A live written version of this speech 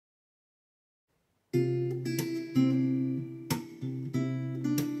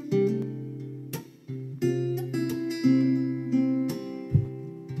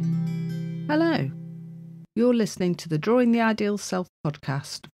You're listening to the Drawing the Ideal Self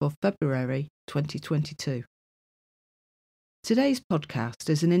podcast for February 2022. Today's podcast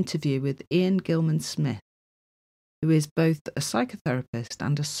is an interview with Gillman-Smith, who is both a psychotherapist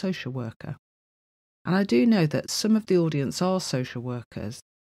and a social worker. And I do know that some of the audience are social workers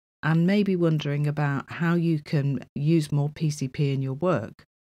and may be wondering about how you can use more PCP in your work.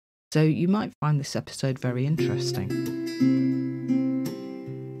 So you might find this episode very interesting.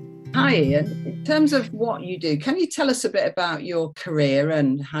 Hi Ian, in terms of what you do, can you tell us a bit about your career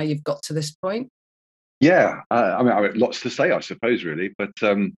and how you've got to this point? Yeah, I have lots to say, I suppose, really. But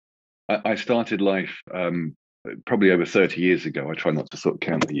I started life probably over 30 years ago. I try not to sort of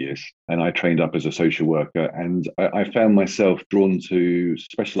count the years. And I trained up as a social worker. And I found myself drawn to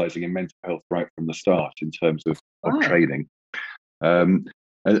specialising in mental health right from the start in terms of training.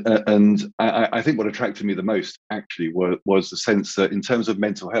 And I think what attracted me the most actually was the sense that in terms of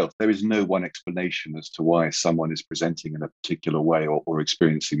mental health, there is no one explanation as to why someone is presenting in a particular way or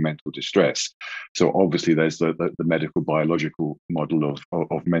experiencing mental distress. So obviously there's the medical biological model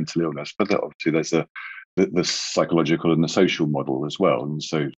of mental illness, but obviously there's the psychological and the social model as well. And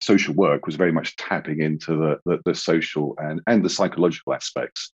so social work was very much tapping into the social and the psychological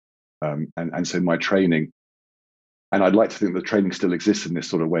aspects. And so my training, and I'd like to think the training still exists in this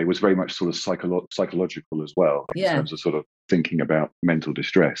sort of way, was very much sort of psychological as well, in terms of sort of thinking about mental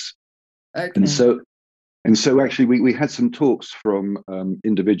distress. Okay. And so actually we had some talks from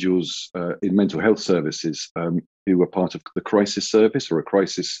individuals in mental health services who were part of the crisis service or a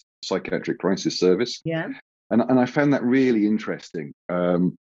psychiatric crisis service. Yeah. And I found that really interesting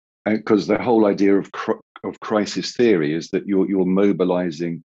because the whole idea of crisis theory is that you're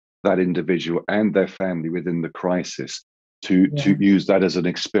mobilizing that individual and their family within the crisis to use that as an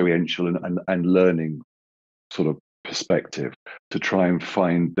experiential and learning sort of perspective to try and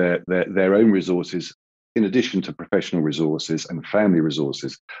find their own resources in addition to professional resources and family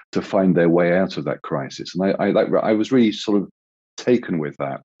resources to find their way out of that crisis. And I was really sort of taken with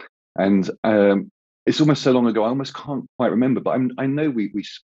that. And it's almost so long ago, I almost can't quite remember, but I know we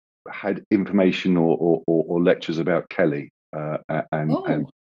had information or lectures about Kelly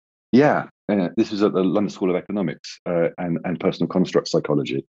this was at the London School of Economics and Personal Construct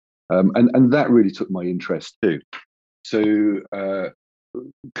Psychology. And that really took my interest too. So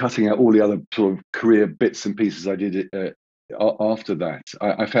cutting out all the other sort of career bits and pieces I did after that,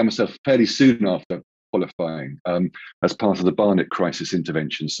 I found myself fairly soon after qualifying as part of the Barnet Crisis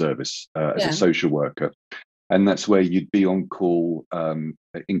Intervention Service as a social worker. And that's where you'd be on call,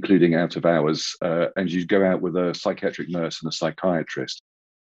 including out of hours, and you'd go out with a psychiatric nurse and a psychiatrist.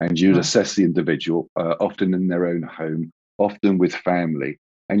 And you'd assess the individual, often in their own home, often with family,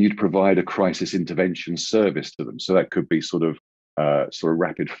 and you'd provide a crisis intervention service to them. So that could be sort of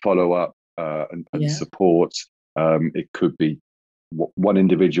rapid follow-up and support. It could be one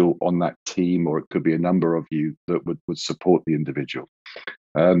individual on that team, or it could be a number of you that would support the individual.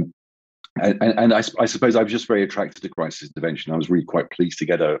 And I suppose I was just very attracted to crisis intervention. I was really quite pleased to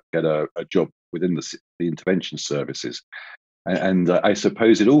get a job within the intervention services. And I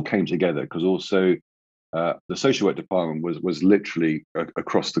suppose it all came together because also the social work department was literally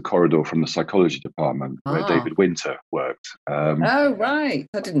across the corridor from the psychology department where David Winter worked. Right.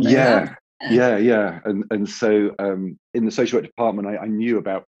 I didn't know that. Yeah. And so in the social work department, I knew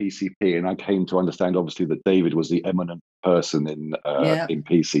about PCP, and I came to understand, obviously, that David was the eminent person in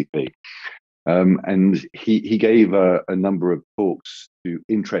PCP. And he gave a number of talks to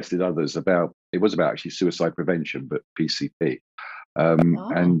interested others about actually suicide prevention, but PCP.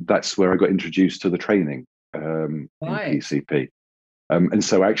 And that's where I got introduced to the training in PCP. And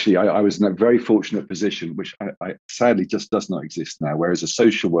so actually I was in a very fortunate position, which I sadly just does not exist now, where as a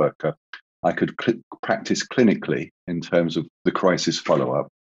social worker, I could practice clinically in terms of the crisis follow-up.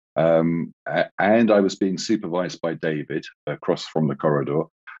 And I was being supervised by David across from the corridor.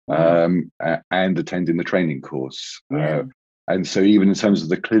 And attending the training course. And so even in terms of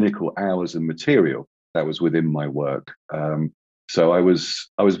the clinical hours and material, that was within my work. So I was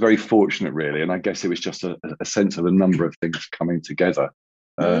very fortunate, really. And I guess it was just a sense of a number of things coming together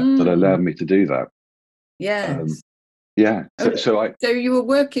that allowed me to do that. Yes. So you were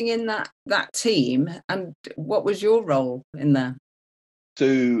working in that team, and what was your role in there? So,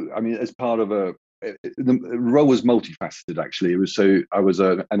 I mean, as part of the role was multifaceted, actually. I was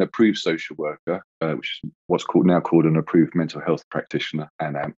an approved social worker, which is what's now called an approved mental health practitioner,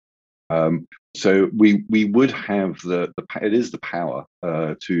 ANAM. So we would have it is the power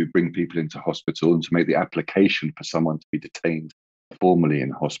to bring people into hospital and to make the application for someone to be detained formally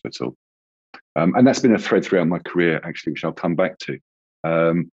in hospital. And that's been a thread throughout my career, actually, which I'll come back to.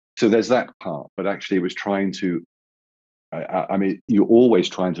 So there's that part, but actually it was trying to, I mean, you're always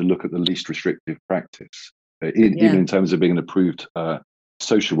trying to look at the least restrictive practice, even in terms of being an approved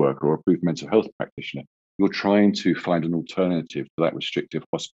social worker or approved mental health practitioner. You're trying to find an alternative to that restrictive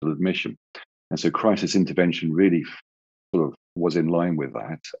hospital admission. And so crisis intervention really sort of was in line with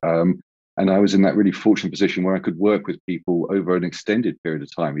that. And I was in that really fortunate position where I could work with people over an extended period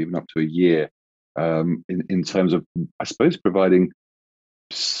of time, even up to a year, in terms of, I suppose, providing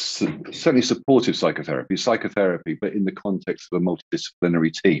certainly supportive psychotherapy, but in the context of a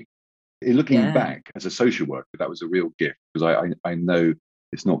multidisciplinary team. In looking back as a social worker, that was a real gift, because I know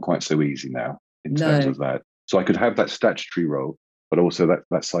it's not quite so easy now in terms of that. So I could have that statutory role, but also that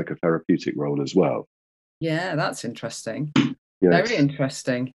psychotherapeutic role as well. Yeah, that's interesting. Yes. Very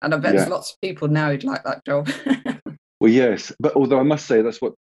interesting. And I bet there's lots of people now who'd like that job. Well, yes. But although I must say there's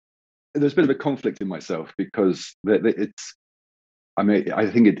a bit of a conflict in myself, because it's, I mean, I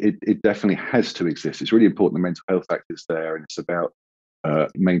think it definitely has to exist. It's really important the Mental Health Act is there, and it's about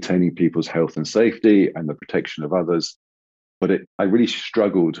maintaining people's health and safety and the protection of others. But I really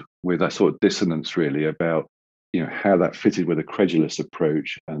struggled with that sort of dissonance, really, about how that fitted with a credulous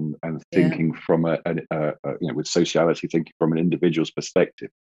approach and thinking from with sociality, thinking from an individual's perspective.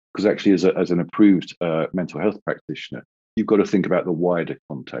 Because actually, as an approved mental health practitioner, you've got to think about the wider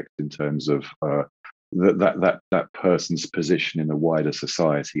context in terms of that person's position in a wider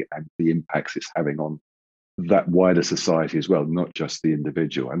society and the impacts it's having on that wider society as well, not just the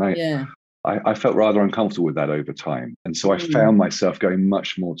individual. And I felt rather uncomfortable with that over time. And so I found myself going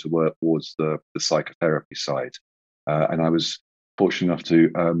much more towards the psychotherapy side. And I was fortunate enough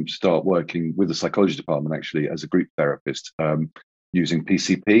to start working with the psychology department, actually, as a group therapist, using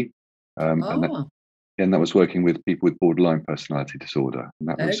PCP. And that was working with people with borderline personality disorder. And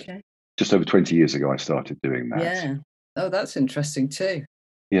that was just over 20 years ago I started doing that. Yeah. Oh, that's interesting too.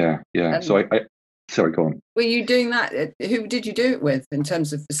 Yeah. So sorry, go on. Were you doing that? Who did you do it with in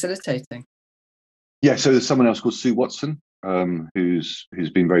terms of facilitating? Yeah, so there's someone else called Sue Watson, who's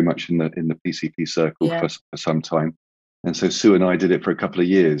been very much in the PCP circle for some time. And so Sue and I did it for a couple of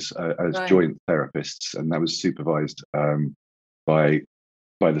years as joint therapists, and that was supervised by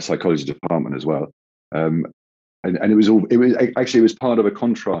the psychology department as well. And it was part of a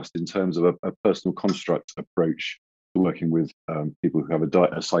contrast in terms of a personal construct approach to working with people who have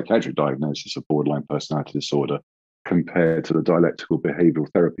a psychiatric diagnosis of borderline personality disorder, compared to the dialectical behavioral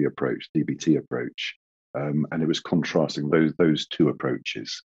therapy approach, DBT approach. And it was contrasting those two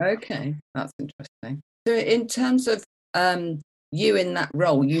approaches. Okay, that's interesting. So in terms of you in that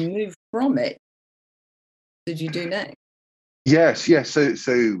role, you moved from it. What did you do next? Yes.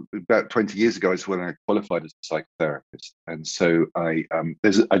 So about 20 years ago is when I qualified as a psychotherapist. And so I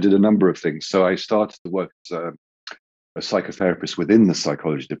did a number of things. So I started to work as a psychotherapist within the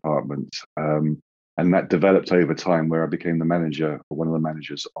psychology department. And that developed over time, where I became the manager, or one of the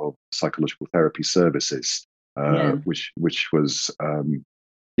managers, of psychological therapy services, which was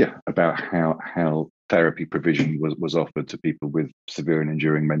about how therapy provision was offered to people with severe and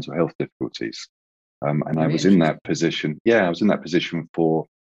enduring mental health difficulties. And I was in that position. Yeah, I was in that position for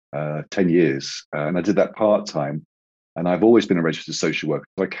 10 years, and I did that part time. And I've always been a registered social worker,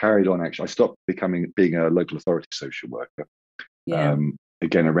 so I carried on. Actually, I stopped being a local authority social worker.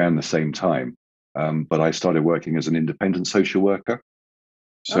 Again, around the same time. But I started working as an independent social worker.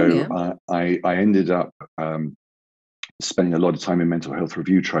 So I ended up spending a lot of time in mental health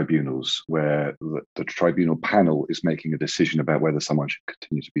review tribunals, where the tribunal panel is making a decision about whether someone should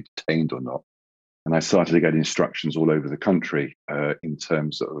continue to be detained or not. And I started to get instructions all over the country in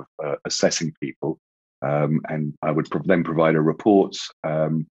terms of assessing people. And I would then provide a report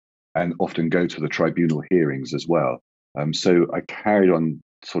and often go to the tribunal hearings as well. So I carried on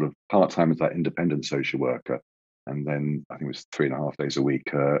sort of part-time as that independent social worker, and then I think it was 3.5 days a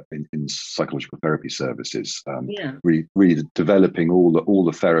week in psychological therapy services, really developing all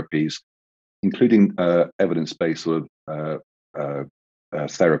the therapies, including evidence-based sort of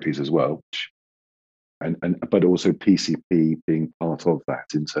therapies as well, but also PCP being part of that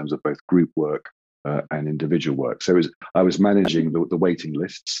in terms of both group work and individual work. So I was managing the waiting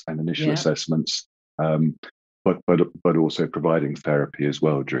lists and initial assessments, but also providing therapy as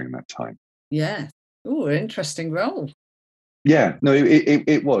well during that time. Yeah. Oh, interesting role. Yeah. No,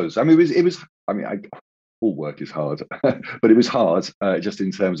 it was. I mean, it was. I mean, all work is hard, but it was hard just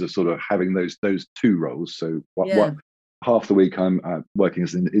in terms of sort of having those two roles. So what half the week I'm working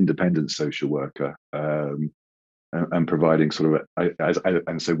as an independent social worker, and providing sort of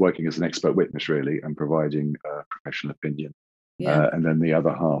and so working as an expert witness, really, and providing professional opinion. Yeah. and then the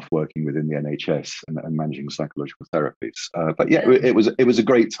other half working within the NHS and managing psychological therapies. But yeah, Yeah. it was a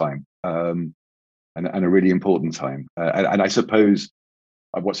great time, and a really important time. And I suppose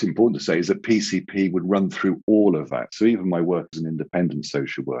what's important to say is that PCP would run through all of that. So even my work as an independent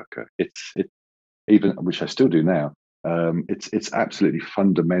social worker, it's even, which I still do now, it's absolutely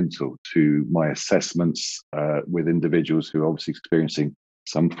fundamental to my assessments with individuals who are obviously experiencing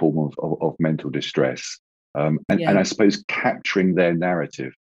some form of mental distress. And I suppose capturing their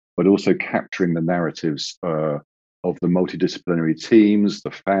narrative, but also capturing the narratives of the multidisciplinary teams,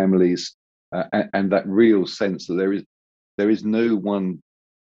 the families, and that real sense that there is no one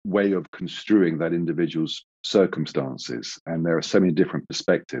way of construing that individual's circumstances, and there are so many different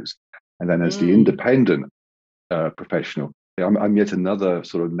perspectives. And then as the independent professional, I'm yet another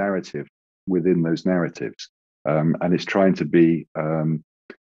sort of narrative within those narratives, and it's trying to be,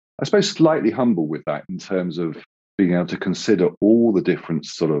 I suppose, slightly humble with that in terms of being able to consider all the different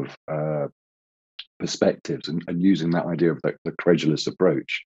sort of perspectives and using that idea of the credulous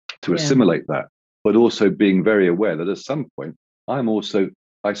approach to assimilate that, but also being very aware that at some point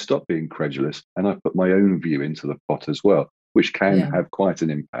I stop being credulous and I put my own view into the pot as well, which can have quite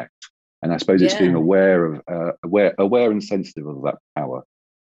an impact. And I suppose it's being aware of aware and sensitive of that power.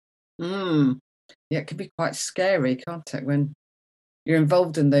 Yeah, it can be quite scary, can't it, when you're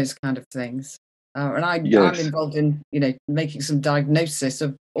involved in those kind of things? And I'm involved in, making some diagnosis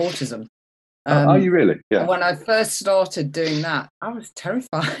of autism. Are you really? Yeah. When I first started doing that, I was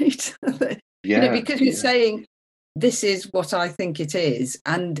terrified. Because you're saying this is what I think it is,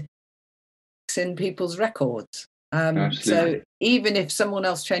 and it's in people's records. So even if someone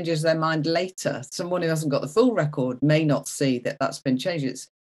else changes their mind later, someone who hasn't got the full record may not see that that's been changed. It's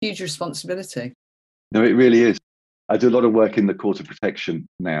huge responsibility. No, it really is. I do a lot of work in the court of protection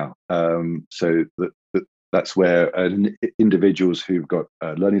now. So that's where individuals who've got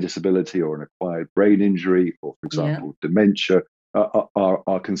a learning disability or an acquired brain injury, or for example, dementia,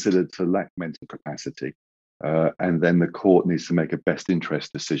 are considered to lack mental capacity. And then the court needs to make a best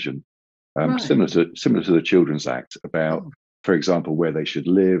interest decision, similar to the Children's Act, about, for example, where they should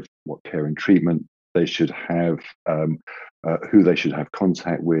live, what care and treatment they should have, who they should have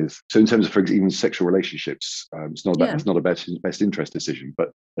contact with. So in terms of, for example, even sexual relationships, it's not a best interest decision,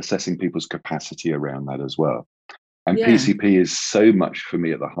 but assessing people's capacity around that as well. And PCP is so much for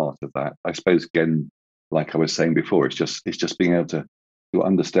me at the heart of that. I suppose, again, like I was saying before, it's just being able to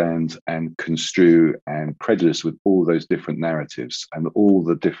understand and construe and prejudice with all those different narratives and all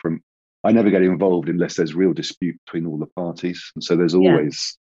the different. I never get involved unless there's real dispute between all the parties, and so there's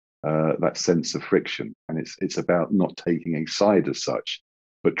always that sense of friction, and it's about not taking a side as such,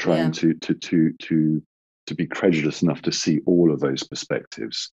 but trying to be credulous enough to see all of those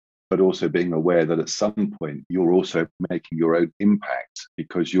perspectives, but also being aware that at some point you're also making your own impact,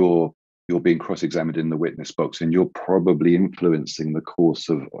 because you're being cross-examined in the witness box, and you're probably influencing the course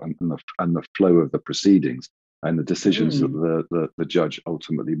of and the flow of the proceedings and the decisions that the judge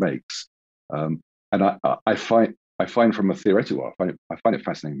ultimately makes. And I find from a theoretical, I find it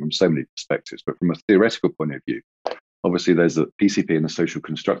fascinating from so many perspectives, but from a theoretical point of view, obviously there's a PCP and a social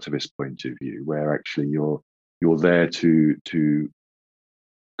constructivist point of view, where actually you're there to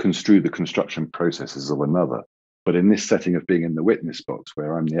construe the construction processes of another. But in this setting of being in the witness box,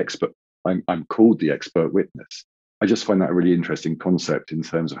 where I'm the expert, I'm called the expert witness. I just find that a really interesting concept in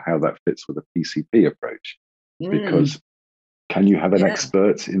terms of how that fits with a PCP approach. Because can you have an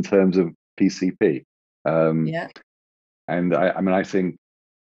expert in terms of PCP? And I think,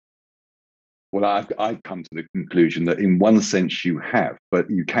 well, I've come to the conclusion that in one sense you have,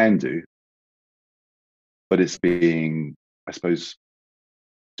 but you can do, but it's being, I suppose,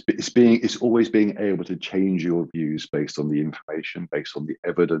 it's always being able to change your views based on the information, based on the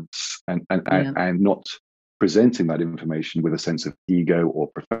evidence, and not presenting that information with a sense of ego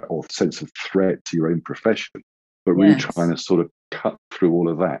or sense of threat to your own profession, but really trying to sort of cut through all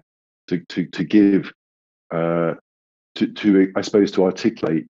of that to give to I suppose to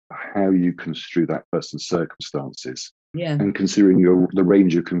articulate how you construe that person's circumstances, and considering the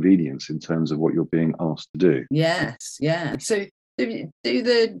range of convenience in terms of what you're being asked to do. So do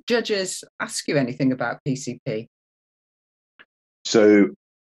the judges ask you anything about PCP? So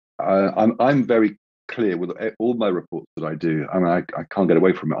I'm very clear with all my reports that I do. I mean, I can't get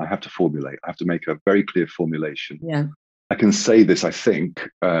away from it. I have to formulate. I have to make a very clear formulation. I can say this, I think,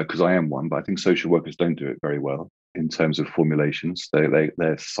 because I am one, but I think social workers don't do it very well in terms of formulations.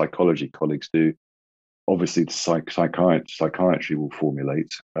 Their psychology colleagues do. Obviously, the psychiatry will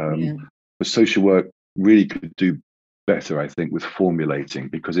formulate. But social work really could do better, I think, with formulating,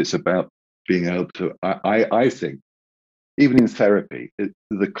 because it's about being able to. I think even in therapy,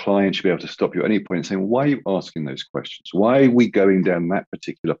 the client should be able to stop you at any point and saying, why are you asking those questions? Why are we going down that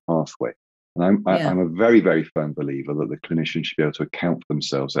particular pathway? And I'm a very, very firm believer that the clinician should be able to account for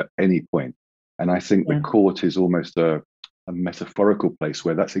themselves at any point. And I think the court is almost a metaphorical place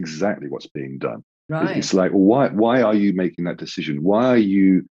where that's exactly what's being done. Right. It's like, why are you making that decision? Why are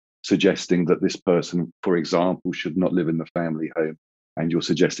you suggesting that this person, for example, should not live in the family home? And you're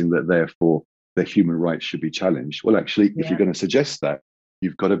suggesting that therefore their human rights should be challenged. Well, actually, if you're going to suggest that,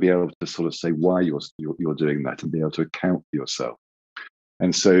 you've got to be able to sort of say why you're doing that and be able to account for yourself.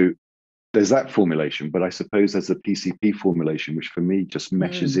 And so there's that formulation, but I suppose there's a PCP formulation, which for me just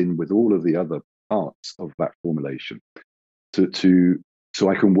meshes in with all of the other parts of that formulation so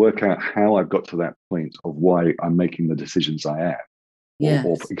I can work out how I've got to that point of why I'm making the decisions I am,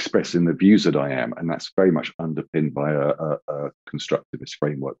 or expressing the views that I am. And that's very much underpinned by a constructivist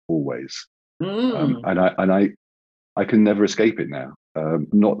framework always. And I can never escape it now.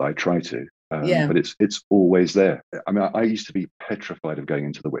 Not that I try to, but it's always there. I mean, I used to be petrified of going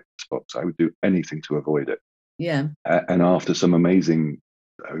into the witness box. I would do anything to avoid it. Yeah. And after some amazing,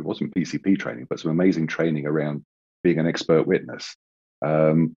 it wasn't PCP training, but some amazing training around being an expert witness.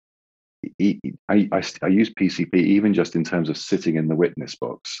 I use PCP even just in terms of sitting in the witness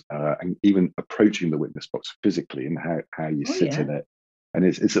box and even approaching the witness box physically and how you sit in it. And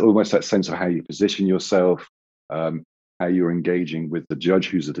it's almost that sense of how you position yourself, how you're engaging with the judge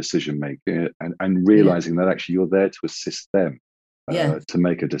who's a decision maker, and realizing that actually you're there to assist them to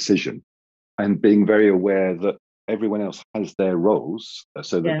make a decision, and being very aware that everyone else has their roles.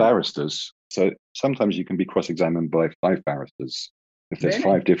 So the barristers, so sometimes you can be cross-examined by 5 barristers if there's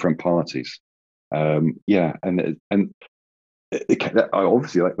 5 different parties. And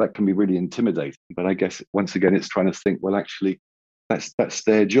obviously that can be really intimidating, but I guess once again it's trying to think, well, actually that's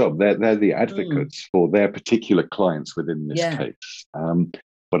their job. They're the advocates for their particular clients within this case.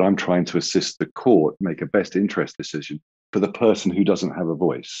 But I'm trying to assist the court make a best interest decision for the person who doesn't have a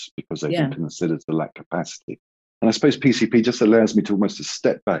voice because they've been considered to lack capacity. And I suppose PCP just allows me to almost to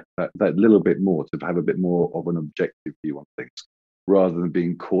step back that little bit more, to have a bit more of an objective view on things, rather than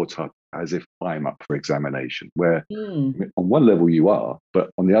being caught up as if I'm up for examination, where on one level you are, but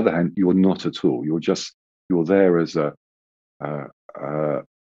on the other hand, you're not at all. You're there as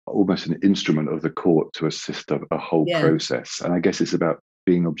almost an instrument of the court to assist a whole process. And I guess it's about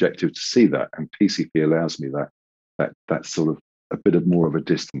being objective to see that. And PCP allows me that sort of a bit of more of a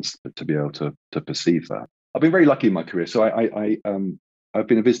distance to be able to perceive that. I've been very lucky in my career. So I've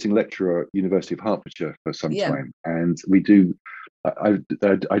been a visiting lecturer at University of Hertfordshire for some time, and we do. I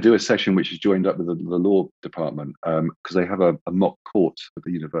do a session which is joined up with the law department because they have a mock court at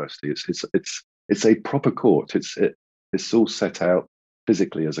the university. It's a proper court. It's all set out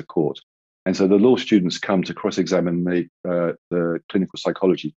physically as a court, and so the law students come to cross-examine the clinical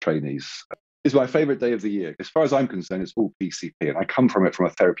psychology trainees. It's my favourite day of the year. As far as I'm concerned, it's all PCP, and I come from it from a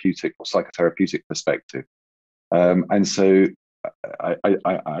therapeutic or psychotherapeutic perspective. And so I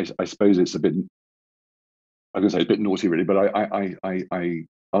suppose it's a bit, I'm going to say a bit naughty really, but I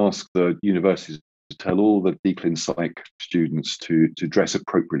ask the universities to tell all the declin psych students to dress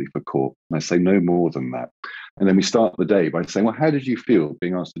appropriately for court. And I say no more than that. And then we start the day by saying, well, how did you feel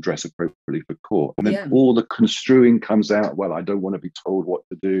being asked to dress appropriately for court? And then all the construing comes out, well, I don't want to be told what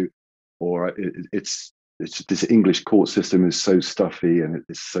to do, or it's this English court system is so stuffy and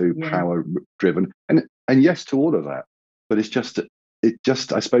it's so power driven. And yes to all of that. But it just,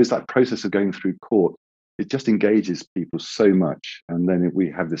 I suppose that process of going through court, it just engages people so much. And then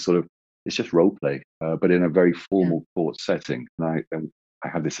we have this sort of, it's just role play, but in a very formal court setting. And I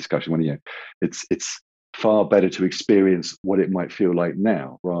had this discussion when, it's far better to experience what it might feel like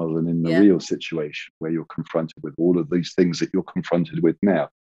now rather than in the real situation where you're confronted with all of these things that you're confronted with now.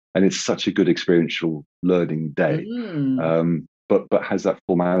 And it's such a good experiential learning day, but has that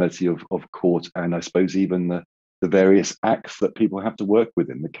formality of court, and I suppose even the various acts that people have to work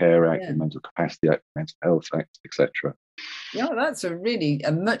within, the Care Act, the Mental Capacity Act, Mental Health Act, etc. Yeah, that's a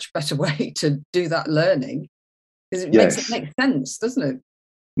much better way to do that learning, because it makes it make sense, doesn't it?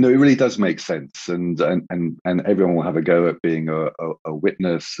 No, it really does make sense, and everyone will have a go at being a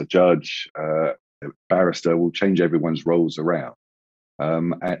witness, a judge, a barrister. Will change everyone's roles around.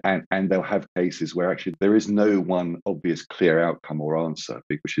 And they'll have cases where actually there is no one obvious clear outcome or answer,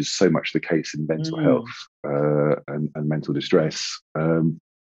 which is so much the case in mental health and mental distress. And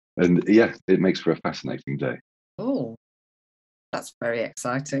it makes for a fascinating day. Oh, that's very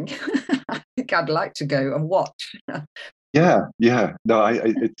exciting. I think I'd like to go and watch. Yeah. No,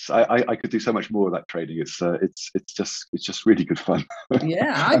 I could do so much more of that training. It's just really good fun.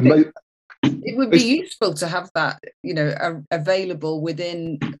 Yeah, I think it would be useful to have that, available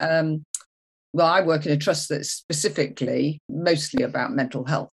within. Well, I work in a trust that's specifically mostly about mental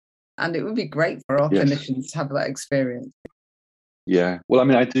health, and it would be great for our clinicians to have that experience. Yeah, well, I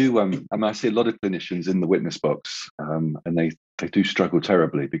mean, I do. I see a lot of clinicians in the witness box, and they do struggle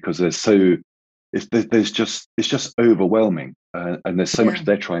terribly because it's just overwhelming, and there's so much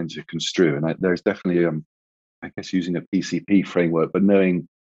they're trying to construe. And there's definitely, I guess, using a PCP framework, but knowing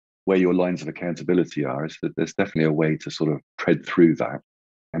where your lines of accountability are, is that there's definitely a way to sort of tread through that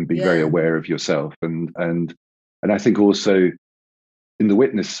and be very aware of yourself. And I think also in the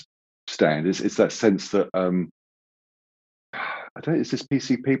witness stand it's that sense that I don't know, it's this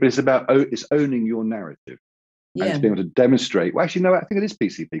PCP, but it's owning your narrative and to be able to demonstrate. Well, actually, no, I think it is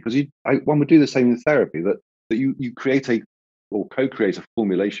PCP because one would do the same in therapy, that you create or co-create a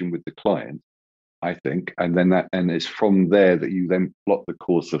formulation with the client, I think, and then it's from there that you then plot the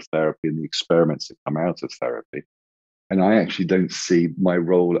course of therapy and the experiments that come out of therapy. And I actually don't see my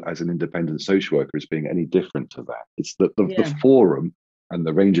role as an independent social worker as being any different to that. It's the forum and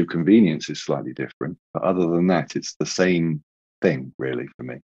the range of convenience is slightly different, but other than that, it's the same thing really for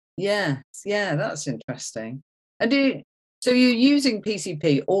me. Yeah, that's interesting. And so you're using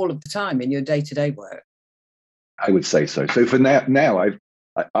PCP all of the time in your day-to-day work? I would say so. So for now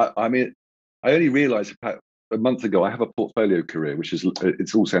I mean, I only realized about a month ago I have a portfolio career, which is,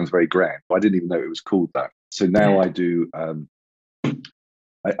 it all sounds very grand, but I didn't even know it was called that. So now I do.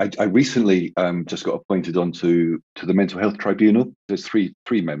 I recently just got appointed onto the mental health tribunal. There's three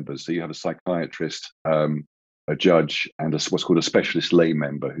members. So you have a psychiatrist, a judge, and what's called a specialist lay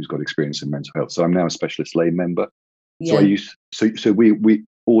member who's got experience in mental health. So I'm now a specialist lay member. So we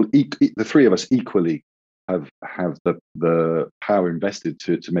all the three of us equally have the power invested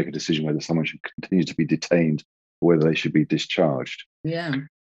to make a decision whether someone should continue to be detained or whether they should be discharged. Yeah.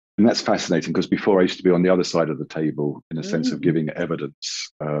 And that's fascinating because before I used to be on the other side of the table in a sense of giving evidence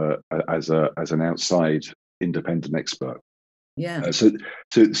as an outside independent expert. Yeah. So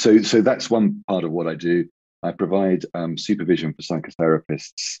that's one part of what I do. I provide supervision for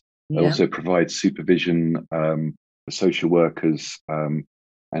psychotherapists. I also provide supervision for social workers and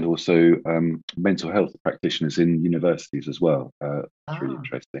also mental health practitioners in universities as well. It's really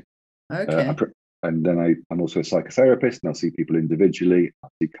interesting. Okay. And then I'm also a psychotherapist, and I'll see people individually. I'll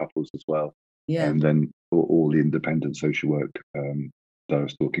see couples as well. Yeah. And then all the independent social work that I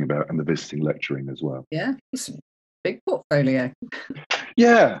was talking about, and the visiting lecturing as well. Yeah, it's a big portfolio.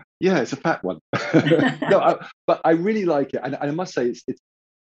 Yeah, it's a fat one. No, but I really like it, and I must say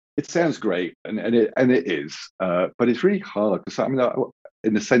it sounds great, and it is, but it's really hard because I mean,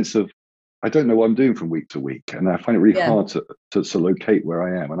 in the sense of I don't know what I'm doing from week to week, and I find it really hard to locate where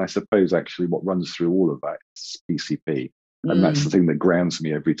I am. And I suppose actually what runs through all of that is PCP, and that's the thing that grounds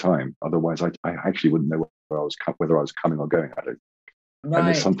me every time. Otherwise, I actually wouldn't know whether I was coming or going. I don't. Right. And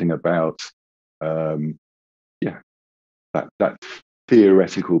there's something about that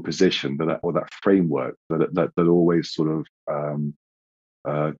theoretical position or that framework that always sort of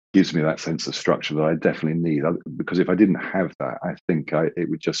gives me that sense of structure that I definitely need. Because if I didn't have that, I think it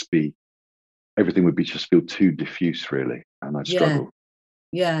would just be. Everything would just feel too diffuse, really, and I'd struggle.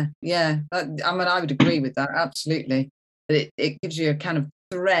 Yeah. I mean, I would agree with that, absolutely. But it gives you a kind of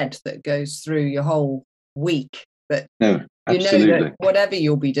thread that goes through your whole week. That you know that whatever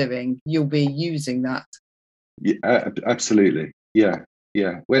you'll be doing, you'll be using that. Yeah, absolutely. Yeah.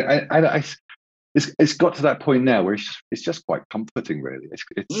 Well, it's got to that point now where it's just quite comforting, really.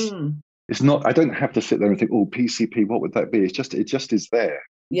 It's not. I don't have to sit there and think, oh, PCP, what would that be? It just is there.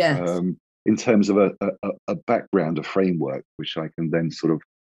 Yes. In terms of a background, a framework, which I can then sort of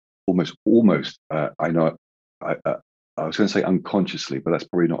almost, I know, I was going to say unconsciously, but that's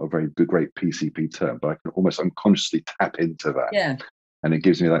probably not a very great PCP term, but I can almost unconsciously tap into that. Yeah. And it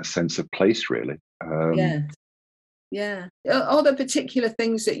gives me that sense of place, really. Yeah. Are there particular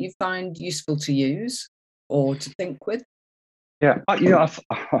things that you find useful to use or to think with? Yeah, I've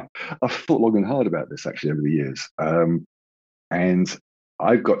thought long and hard about this actually over the years. And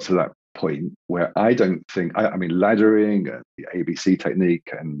I've got to that point where I don't think, I mean, laddering and the ABC technique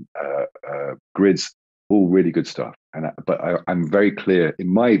and grids, all really good stuff. But I'm very clear in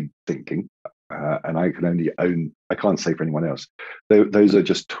my thinking, and I can't say for anyone else, those are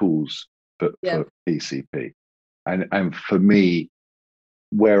just tools for PCP. And for me,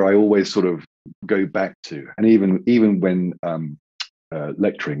 where I always sort of go back to, and even when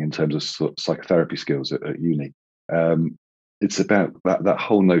lecturing in terms of psychotherapy skills at uni, it's about that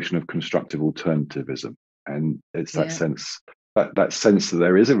whole notion of constructive alternativism, and it's that sense that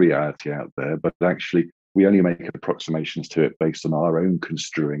there is a reality out there, but actually we only make approximations to it based on our own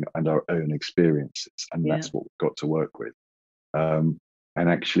construing and our own experiences, and that's what we've got to work with. And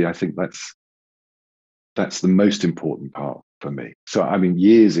actually, I think that's the most important part for me. So, I mean,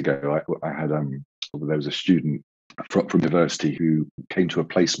 years ago, I had there was a student from university who came to a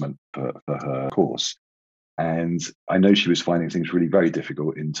placement for her course, and I know she was finding things really very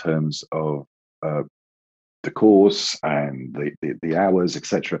difficult in terms of the course and the hours,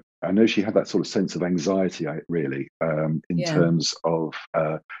 etc. I know she had that sort of sense of anxiety, in terms of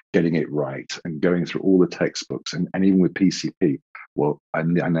getting it right and going through all the textbooks, and even with PCP. Well, I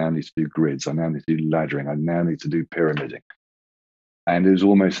now need to do grids. I now need to do laddering. I now need to do pyramiding. And it was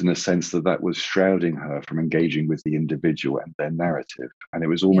almost in a sense that was shrouding her from engaging with the individual and their narrative. And it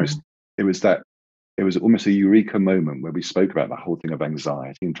was almost a eureka moment where we spoke about the whole thing of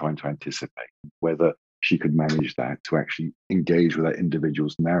anxiety and trying to anticipate whether she could manage that to actually engage with that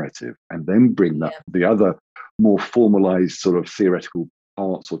individual's narrative, and then bring the other more formalized sort of theoretical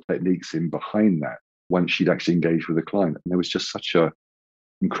parts or techniques in behind that once she'd actually engaged with the client. And there was just such a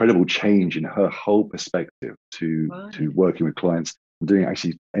incredible change in her whole perspective to working with clients, and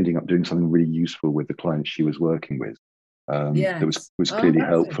ending up doing something really useful with the clients she was working with. That was clearly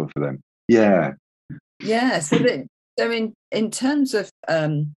helpful for them. Yeah. So in terms of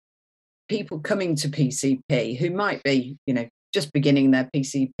people coming to PCP who might be, just beginning their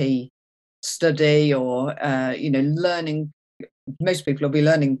PCP study, or learning, most people will be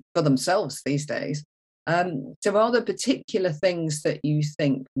learning for themselves these days. So are there particular things that you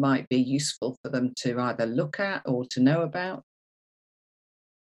think might be useful for them to either look at or to know about?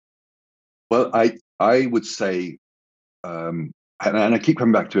 Well, I would say, and I keep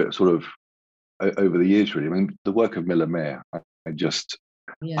coming back to it sort of over the years, really. I mean, the work of Mair, I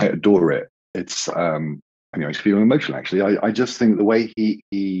adore it. It's it's feeling emotional, actually. I just think the way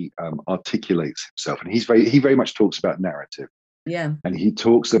he articulates himself, and he very much talks about narrative. Yeah. And he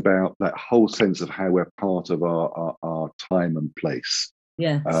talks about that whole sense of how we're part of our time and place.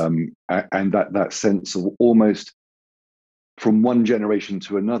 Yeah. And that sense of almost from one generation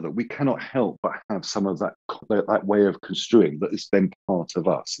to another, we cannot help but have some of that way of construing that is then part of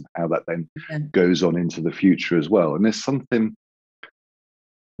us, and how that then goes on into the future as well. And there's something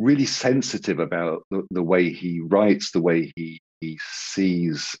really sensitive about the way he writes, the way he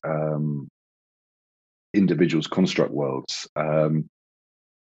sees individuals construct worlds,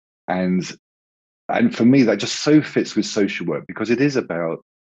 and for me that just so fits with social work, because it is about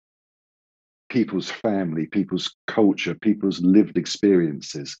people's family, people's culture, people's lived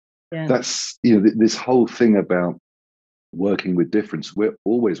experiences. That's this whole thing about working with difference. We're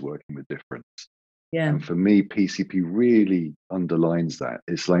always working with difference. And for me, PCP really underlines that.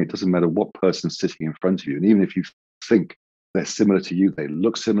 It's like, it doesn't matter what person's sitting in front of you, and even if you think they're similar to you, they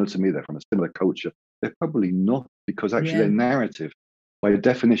look similar to me, they're from a similar culture, they're probably not, because actually their narrative, by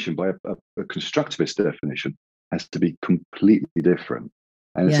definition, by a constructivist definition, has to be completely different.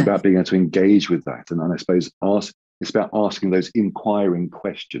 And it's about being able to engage with that. And I suppose it's about asking those inquiring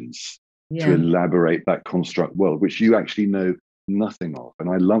questions to elaborate that construct world, which you actually know nothing of. And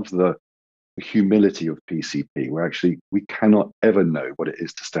I love the humility of PCP, where actually we cannot ever know what it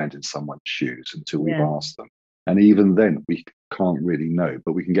is to stand in someone's shoes until we've asked them. And even then, we can't really know,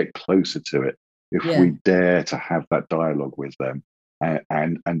 but we can get closer to it if we dare to have that dialogue with them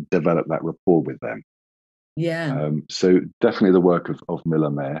and develop that rapport with them. So definitely the work of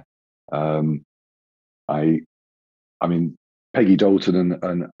Mair. I mean, Peggy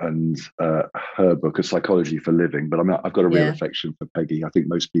Dalton and her book, A Psychology for Living. But I've got a real affection for Peggy. I think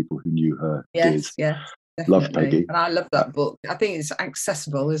most people who knew her did. Love Peggy. And I love that book. I think it's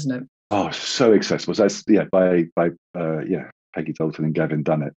accessible, isn't it? Oh, so accessible. So that's by Peggy Dalton and Gavin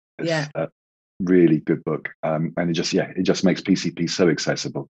Dunnett. It's a really good book. And it just makes PCP so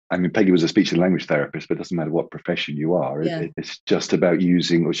accessible. I mean, Peggy was a speech and language therapist, but it doesn't matter what profession you are. It's just about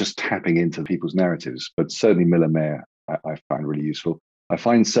just tapping into people's narratives. But certainly Mair, I find really useful. I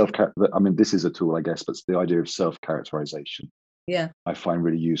find this is a tool, I guess, but it's the idea of self-characterization. I find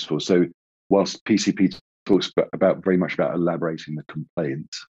really useful. So whilst PCP talks very much about elaborating the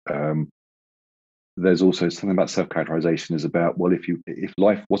complaint, there's also something about self-characterization is about, well, if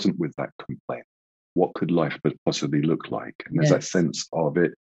life wasn't with that complaint, what could life possibly look like? And there's that sense of a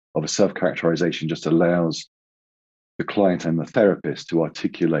self-characterization just allows the client and the therapist to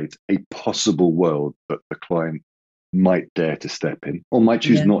articulate a possible world that the client might dare to step in, or might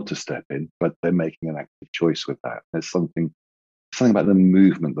choose not to step in, but they're making an active choice with that. There's something about the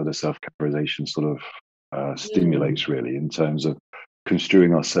movement that a self-characterization sort of stimulates, really, in terms of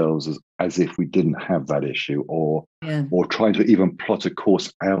construing ourselves as if we didn't have that issue, or trying to even plot a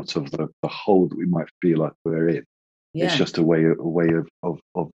course out of the hole that we might feel like we're in. It's just a way of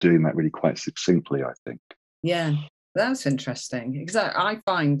doing that really quite succinctly, I think. Yeah, that's interesting, because I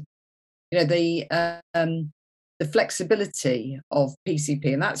find, the flexibility of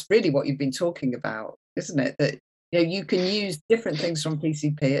PCP, and that's really what you've been talking about, isn't it? That you can use different things from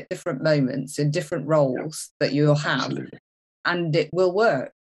PCP at different moments in different roles that you'll have. Absolutely. And it will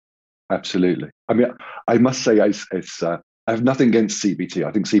work. Absolutely. I mean, I must say, it's I have nothing against CBT.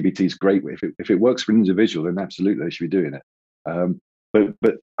 I think CBT is great. If it works for an individual, then absolutely they should be doing it.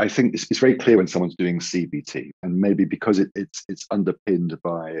 But I think it's very clear when someone's doing CBT, and maybe because it's underpinned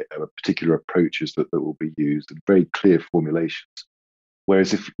by particular approaches that will be used, and very clear formulations.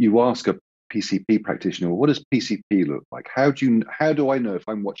 Whereas if you ask a PCP practitioner, well, what does PCP look like? How do I know if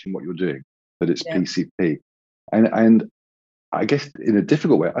I'm watching what you're doing that it's PCP? And I guess in a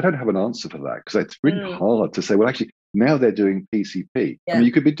difficult way, I don't have an answer for that, because it's really hard to say, well, actually, now they're doing PCP. I mean,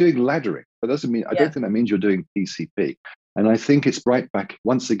 you could be doing laddering, but that doesn't mean, I don't think that means you're doing PCP. And I think it's right back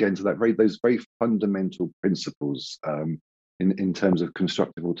once again to those very fundamental principles in terms of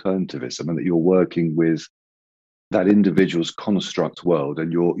constructive alternativism, and that you're working with that individual's construct world,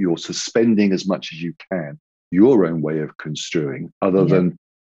 and you're suspending as much as you can your own way of construing, other than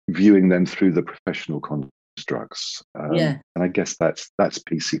viewing them through the professional constructs. And I guess that's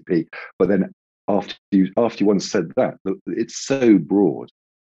PCP. But then after you once said that, it's so broad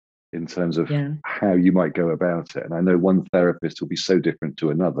in terms of how you might go about it. And I know one therapist will be so different to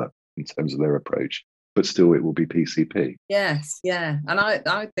another in terms of their approach, but still it will be PCP. Yes, yeah. And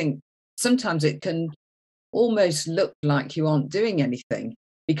I think sometimes it can almost look like you aren't doing anything,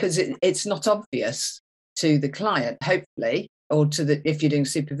 because it's not obvious to the client, hopefully, or if you're doing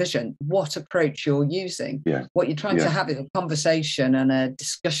supervision, what approach you're using. What you're trying to have is a conversation and a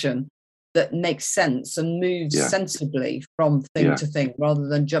discussion that makes sense and moves sensibly from thing to thing, rather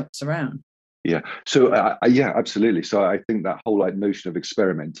than jumps around. So absolutely. So I think that whole notion of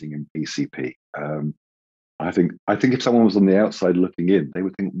experimenting in PCP, I think if someone was on the outside looking in, they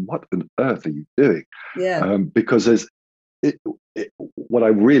would think, what on earth are you doing? Because what I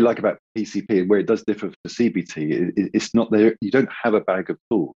really like about PCP, and where it does differ from CBT, it's not there. You don't have a bag of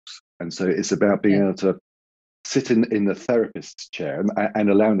tools, and so it's about being able to sit in the therapist's chair and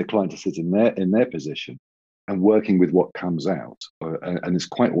allowing the client to sit in their position and working with what comes out, and it's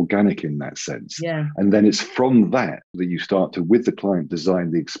quite organic in that sense. And then it's from that you start to, with the client,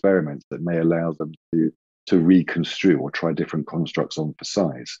 design the experiments that may allow them to reconstrue or try different constructs on for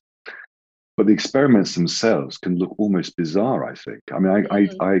size. But the experiments themselves can look almost bizarre, I think. I mean,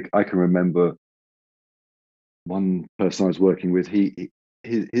 I can remember one person I was working with,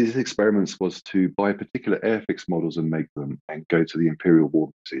 his experiments was to buy particular Airfix models and make them and go to the Imperial War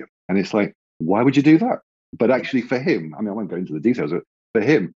Museum. And it's like, why would you do that? But actually for him, I mean, I won't go into the details, but for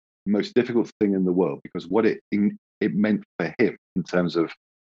him, the most difficult thing in the world, because what it meant for him in terms of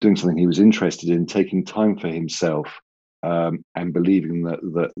doing something he was interested in, taking time for himself, and believing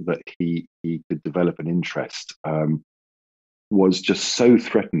that he could develop an interest, was just so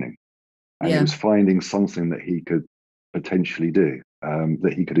threatening. And it was finding something that he could potentially do,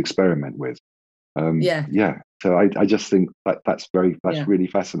 that he could experiment with. So I just think that's really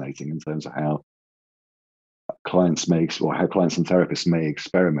fascinating in terms of how clients and therapists may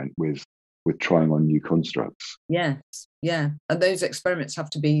experiment with trying on new constructs. And those experiments have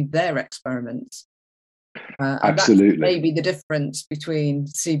to be their experiments. Absolutely. And that's maybe the difference between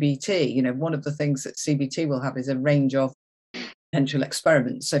CBT. One of the things that CBT will have is a range of potential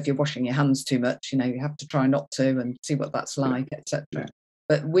experiments. So if you're washing your hands too much, you have to try not to, and see what that's like, etc.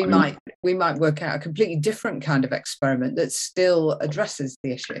 But we might work out a completely different kind of experiment that still addresses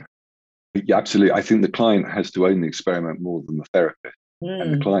the issue. Yeah, absolutely. I think the client has to own the experiment more than the therapist,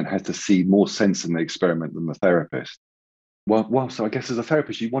 and the client has to see more sense in the experiment than the therapist. Well, so I guess as a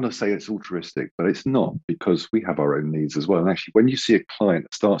therapist, you want to say it's altruistic, but it's not, because we have our own needs as well. And actually, when you see a client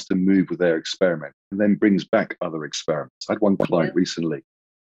that starts to move with their experiment and then brings back other experiments, I had one client recently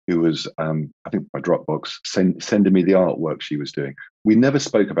who was, I think by Dropbox, sending me the artwork she was doing. We never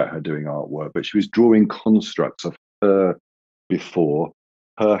spoke about her doing artwork, but she was drawing constructs of her before,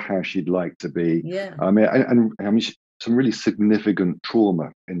 her how she'd like to be. I mean, some really significant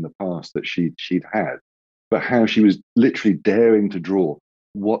trauma in the past that she'd had, but how she was literally daring to draw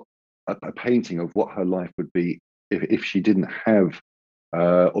a painting of what her life would be if she didn't have,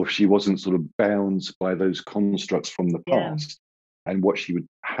 or if she wasn't sort of bound by those constructs from the past, and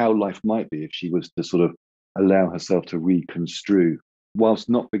how life might be if she was to sort of allow herself to reconstrue, whilst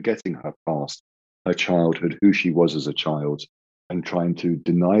not forgetting her past, her childhood, who she was as a child, and trying to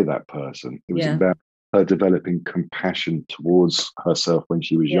deny that person. It was about her developing compassion towards herself when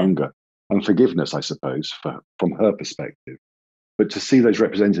she was younger, and forgiveness, I suppose, from her perspective. But to see those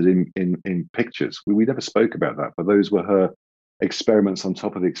represented in pictures, we never spoke about that, but those were her experiments on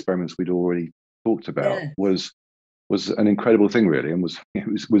top of the experiments we'd already talked about. Was an incredible thing, really, and was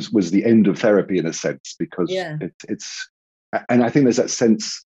the end of therapy in a sense, because it's and I think there's that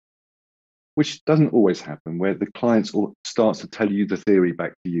sense, which doesn't always happen, where the clients starts to tell you the theory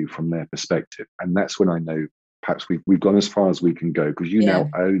back to you from their perspective, and that's when I know perhaps we've gone as far as we can go, because you now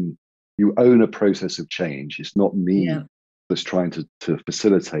own a process of change. It's not me that's trying to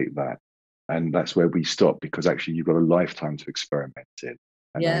facilitate that, and that's where we stop, because actually you've got a lifetime to experiment in,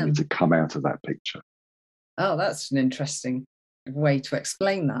 and I need to come out of that picture. Oh, that's an interesting way to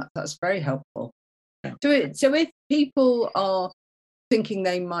explain that. That's very helpful. So if people are thinking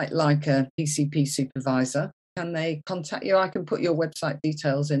they might like a PCP supervisor, can they contact you? I can put your website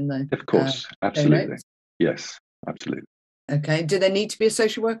details in the Of course, absolutely. Yes, absolutely. Okay. Do they need to be a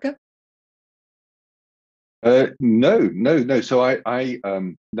social worker? No. So I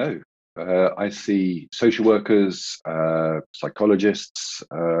see social workers, psychologists,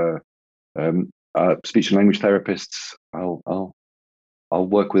 speech and language therapists. I'll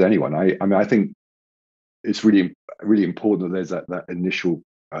work with anyone. I mean, I think it's really important that there's that initial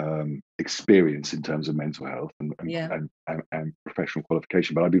experience in terms of mental health and professional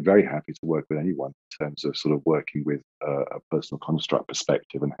qualification. But I'd be very happy to work with anyone in terms of sort of working with a personal construct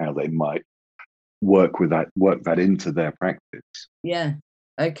perspective and how they might work that into their practice. Yeah.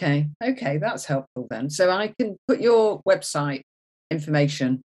 Okay, that's helpful then. So I can put your website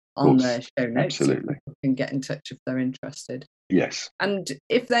information on the show notes. Absolutely. So people can get in touch if they're interested. Yes. And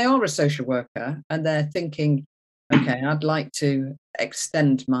if they are a social worker and they're thinking, okay, I'd like to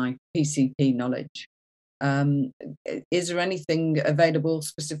extend my PCP knowledge, is there anything available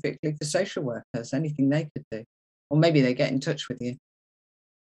specifically for social workers? Anything they could do? Or maybe they get in touch with you.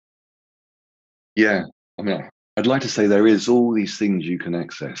 Yeah, I mean, I'd like to say there is all these things you can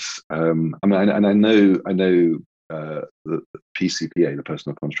access. I mean, and I know the PCPA, the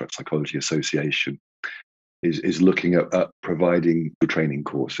Personal Construct Psychology Association, is looking at providing training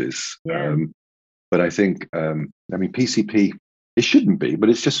courses. But I think, I mean, PCP, it shouldn't be, but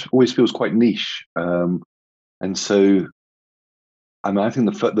it's just always feels quite niche. And so, I mean, I think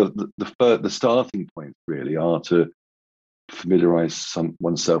the starting points really are to familiarize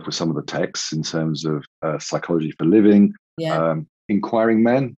oneself with some of the texts in terms of Psychology for Living. Inquiring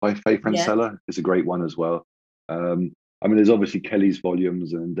Men by Fransella is a great one as well. I mean, there's obviously Kelly's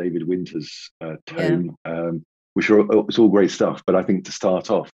volumes and David Winter's Tone, which it's all great stuff. But I think to start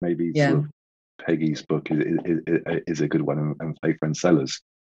off, maybe sort of Peggy's book is a good one, and Fransella's.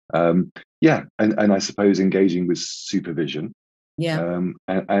 And I suppose engaging with supervision. And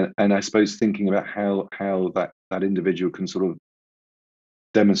I suppose thinking about how that individual can sort of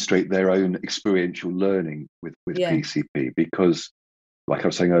demonstrate their own experiential learning with PCP, because like I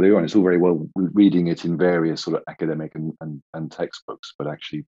was saying earlier on, it's all very well reading it in various sort of academic and textbooks, but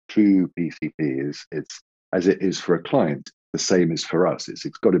actually true PCP it's as it is for a client, the same as for us. It's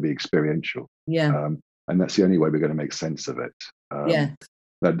got to be experiential. And that's the only way we're going to make sense of it. And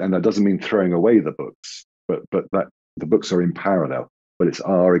that doesn't mean throwing away the books, but that the books are in parallel, but it's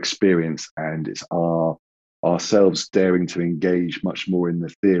our experience and it's ourselves daring to engage much more in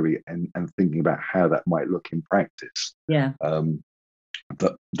the theory and thinking about how that might look in practice.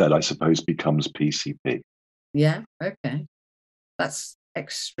 That I suppose becomes PCP. Okay. That's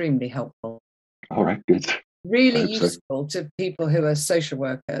extremely helpful. All right, good. Really useful to people who are social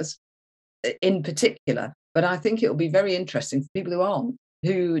workers in particular, but I think it will be very interesting for people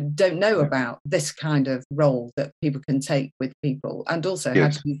who don't know about this kind of role that people can take with people, and also how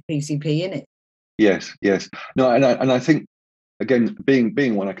to use PCP in it. Yes. No, and I think, again,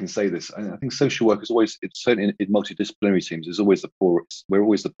 being one, I can say this. I think social work is always, it's certainly in multidisciplinary teams, is always we're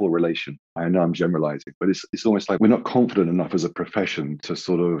always the poor relation. I know I'm generalizing, but it's almost like we're not confident enough as a profession to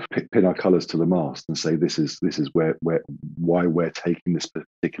sort of pin our colors to the mast and say this is why we're taking this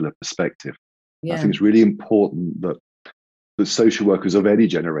particular perspective. I think it's really important that the social workers of any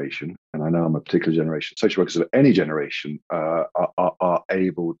generation, and I know I'm a particular generation, social workers of any generation are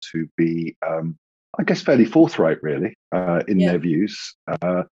able to be, I guess, fairly forthright, really, in their views,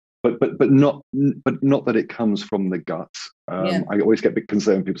 but not that it comes from the gut. I always get a bit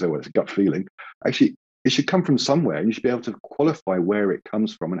concerned when people say, "Well, it's a gut feeling." Actually, it should come from somewhere, and you should be able to qualify where it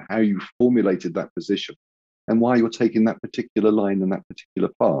comes from and how you formulated that position, and why you're taking that particular line and that particular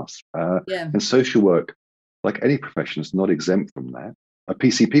path. And social work, like any profession, is not exempt from that. A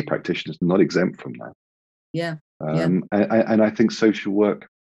PCP practitioner is not exempt from that. And I think social work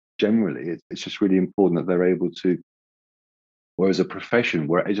generally, it's just really important that they're able to, or as a profession,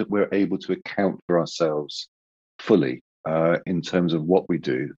 we're able to account for ourselves fully in terms of what we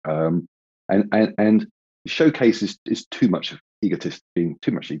do, and showcase is too much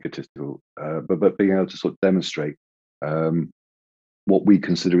egotistical, but being able to sort of demonstrate what we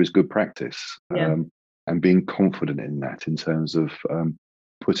consider is good practice, and being confident in that in terms of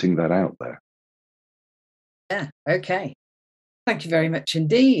putting that out there. Yeah. Okay. Thank you very much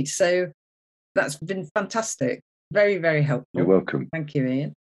indeed. So that's been fantastic. Very, very helpful. You're welcome. Thank you,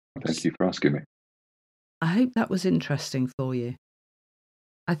 Ian. Thank you for asking me. I hope that was interesting for you.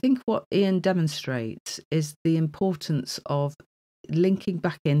 I think what Ian demonstrates is the importance of linking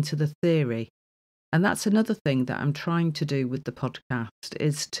back into the theory. And that's another thing that I'm trying to do with the podcast,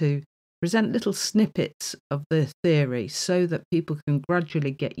 is to present little snippets of the theory so that people can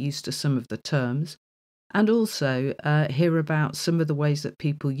gradually get used to some of the terms, and also hear about some of the ways that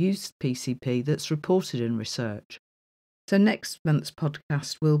people use PCP that's reported in research. So next month's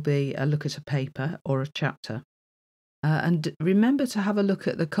podcast will be a look at a paper or a chapter. And remember to have a look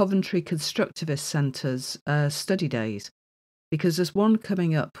at the Coventry Constructivist Centre's study days, because there's one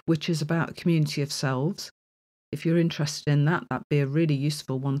coming up which is about community of selves. If you're interested in that, that'd be a really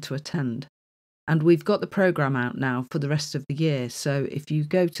useful one to attend. And we've got the programme out now for the rest of the year. So if you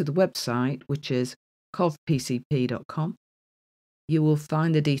go to the website, which is covpcp.com, you will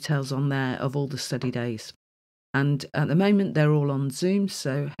find the details on there of all the study days. And at the moment, they're all on Zoom,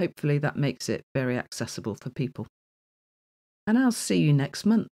 so hopefully that makes it very accessible for people. And I'll see you next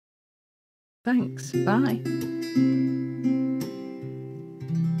month. Thanks. Bye.